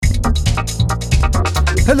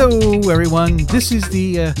Hello, everyone. This is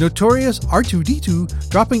the notorious R2-D2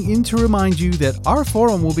 dropping in to remind you that our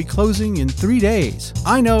forum will be closing in 3 days.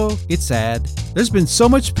 I know, it's sad. There's been so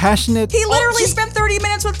much passionate... He literally spent 30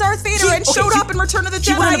 minutes with Darth Vader and showed up in Return of the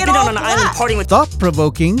Jedi. He wouldn't have been on an island partying with...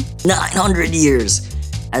 Thought-provoking. 900 years.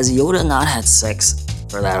 Has Yoda not had sex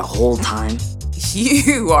for that whole time?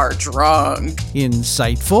 You are drunk.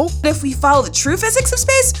 Insightful. If we follow the true physics of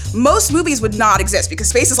space, most movies would not exist because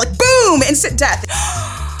space is like, boom, instant death.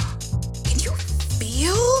 Can you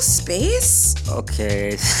feel space?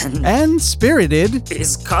 Okay. And spirited.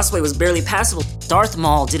 His cosplay was barely passable. Darth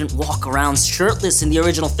Maul didn't walk around shirtless in the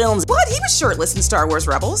original films. What? He was shirtless in Star Wars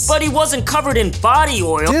Rebels. But he wasn't covered in body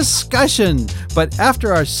oil. Discussion. But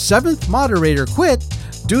after our 7th moderator quit,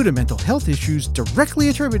 due to mental health issues directly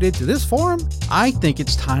attributed to this forum, I think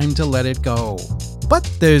it's time to let it go. But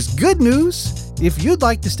there's good news. If you'd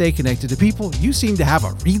like to stay connected to people you seem to have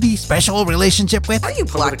a really special relationship with... Are you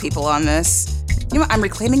block people on this? You know what? I'm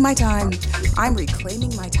reclaiming my time. I'm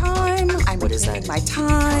reclaiming my time. What is that? My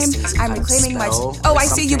time. I'm reclaiming my... Oh, I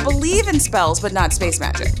see. You believe in spells, but not space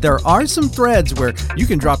magic. There are some threads where you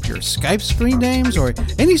can drop your Skype screen names or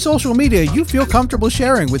any social media you feel comfortable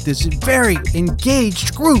sharing with this very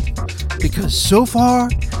engaged group. Because so far,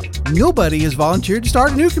 nobody has volunteered to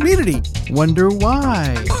start a new community. Wonder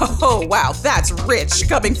why? Oh, wow, that's rich,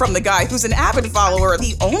 coming from the guy who's an avid follower of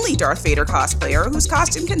the only Darth Vader cosplayer whose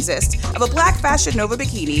costume consists of a black Fashion Nova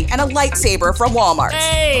bikini and a lightsaber from Walmart.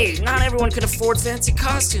 Hey, not everyone can afford fancy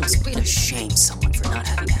costumes. Way to shame someone for not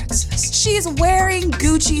having access. She's wearing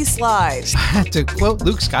Gucci slides. To quote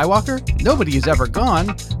Luke Skywalker, nobody is ever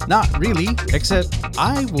gone. Not really, except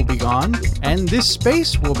I will be gone, and this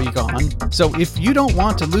space will be gone. So if you don't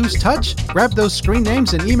want to lose touch, grab those screen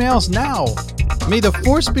names and emails now. May the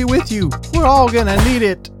Force be with you. We're all gonna need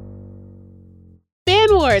it. Fan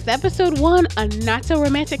Wars Episode 1, a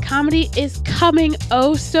not-so-romantic comedy, is coming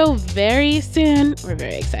oh so very soon. We're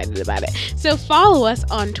very excited about it. So follow us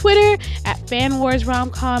on Twitter at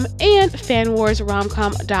FanWarsRomcom and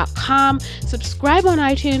FanWarsRomcom.com. Subscribe on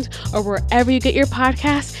iTunes or wherever you get your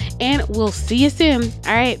podcasts, and we'll see you soon.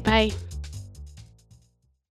 All right, bye.